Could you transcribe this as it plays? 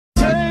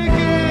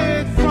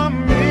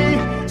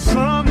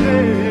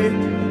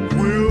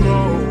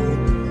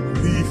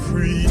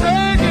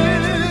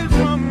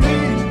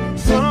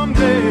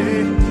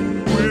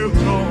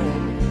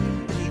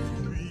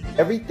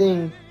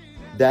everything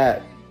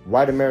that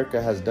white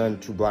America has done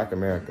to black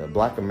America,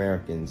 black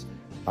Americans,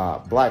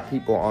 black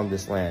people on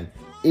this land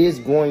is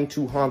going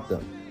to haunt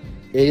them.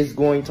 It is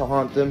going to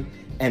haunt them.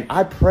 And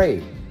I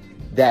pray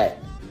that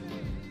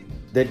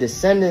the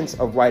descendants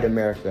of white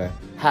America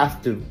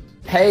have to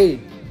pay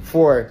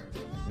for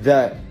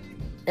the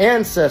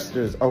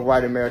ancestors of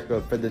white America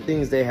for the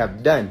things they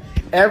have done.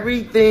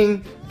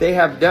 Everything they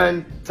have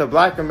done to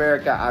black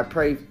America, I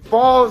pray,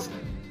 falls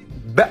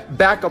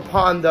back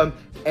upon them,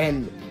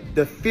 and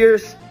the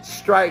fierce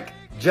strike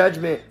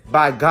judgment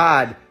by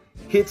God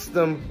hits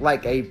them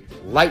like a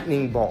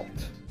lightning bolt.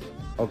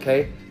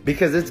 Okay?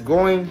 Because it's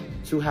going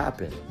to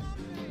happen.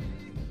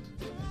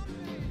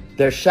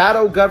 Their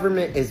shadow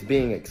government is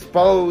being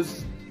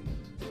exposed.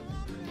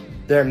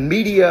 Their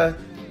media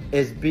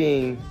is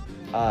being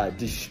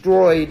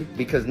destroyed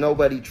because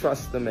nobody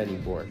trusts them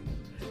anymore.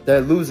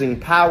 They're losing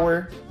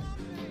power.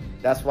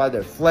 That's why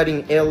they're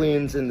flooding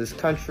aliens in this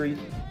country.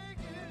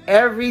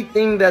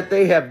 Everything that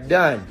they have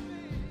done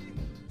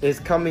is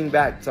coming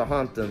back to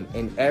haunt them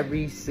in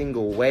every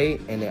single way,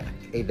 and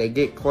they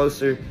get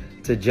closer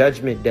to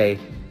Judgment Day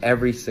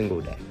every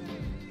single day.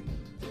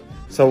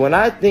 So when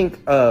I think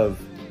of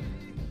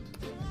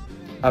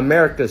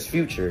America's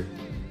future,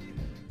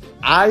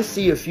 I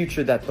see a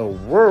future that the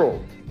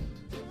world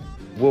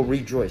will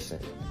rejoice in.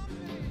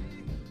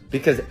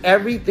 Because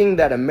everything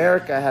that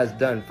America has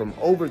done, from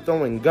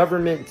overthrowing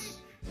governments,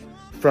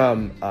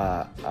 from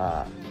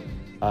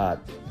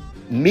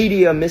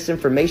media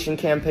misinformation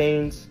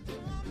campaigns,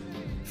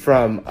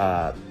 from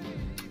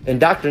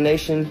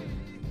indoctrination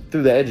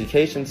through the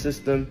education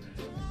system,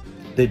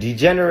 the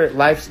degenerate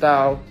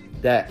lifestyle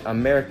that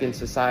American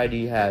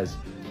society has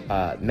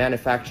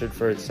manufactured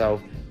for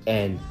itself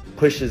and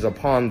pushes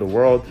upon the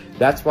world.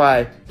 That's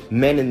why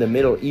men in the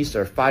Middle East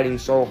are fighting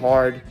so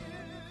hard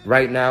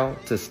right now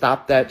to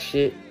stop that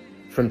shit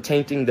from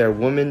tainting their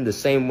woman the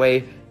same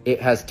way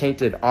it has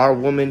tainted our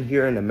woman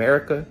here in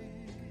America.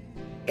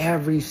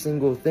 Every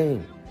single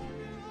thing.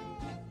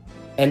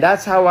 And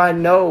that's how I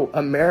know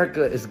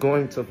America is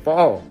going to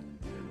fall.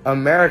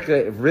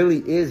 America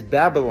really is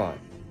Babylon.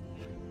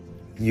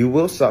 You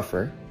will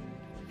suffer.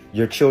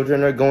 Your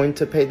children are going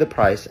to pay the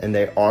price, and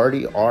they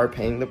already are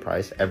paying the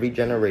price. Every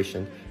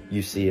generation,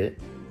 you see it.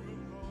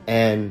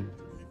 And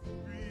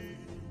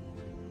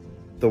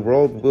the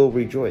world will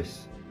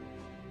rejoice.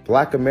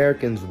 Black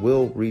Americans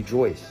will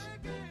rejoice.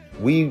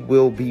 We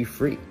will be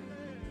free.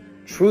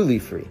 Truly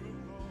free.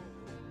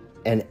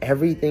 And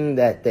everything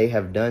that they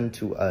have done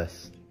to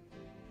us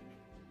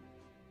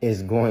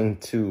is going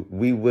to,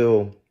 we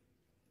will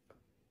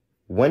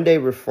one day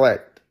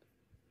reflect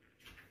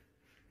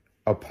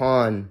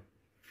upon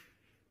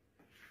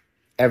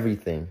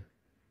everything,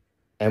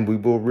 and we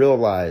will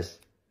realize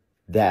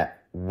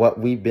that what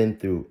we've been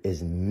through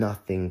is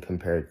nothing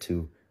compared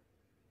to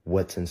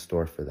what's in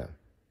store for them.